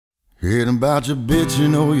Hearing about your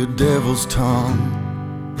bitching or your devil's tongue,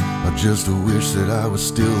 I just wish that I was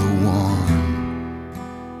still the one.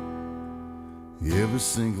 Every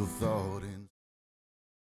single thought in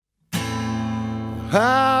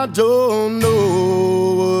I don't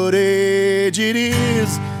know what age it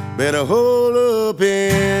is, better hold up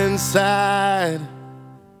inside.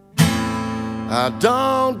 I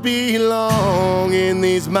don't belong in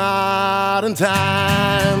these modern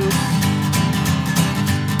times.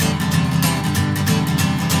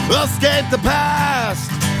 Escape the past,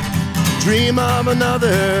 dream of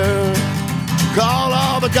another. Call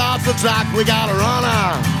all the gods, looks like we got a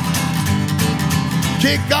runner.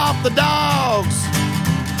 Kick off the dogs,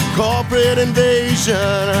 corporate invasion.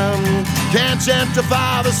 Can't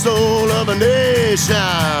gentrify the soul of a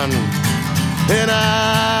nation. And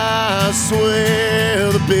I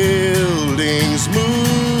swear the buildings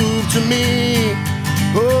move to me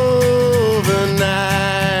overnight.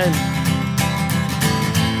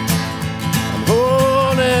 I'm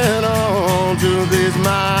holding on to these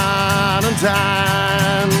modern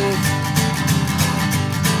times.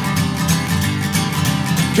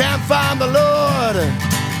 Can't find the Lord,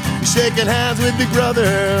 shaking hands with Big Brother.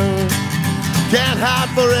 Can't hide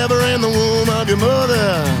forever in the womb of your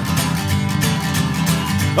mother.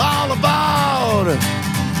 All about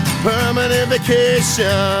permanent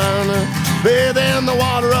vacation, bathe in the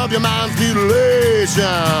water of your mind's mutilation.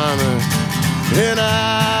 And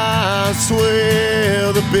I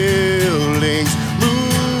swear the buildings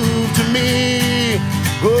move to me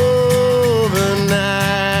overnight.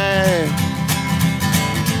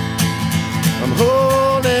 I'm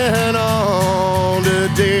holding on to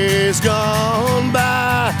days gone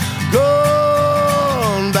by,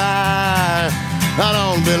 gone by. I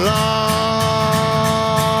don't belong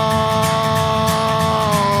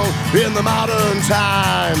in the modern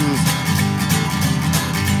times.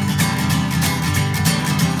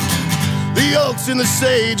 The oaks and the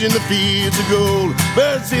sage and the fields of gold,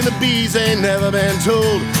 birds and the bees ain't never been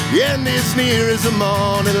told. The end is near as the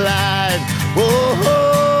morning light.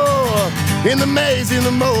 Whoa, in the maze, in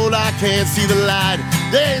the mold, I can't see the light.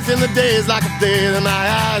 Days in the days like a day in my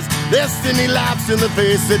eyes. Destiny laughs in the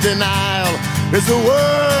face of denial as the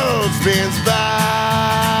world spins by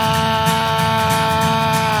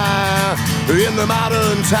in the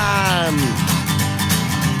modern time.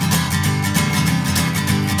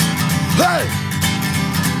 Hey!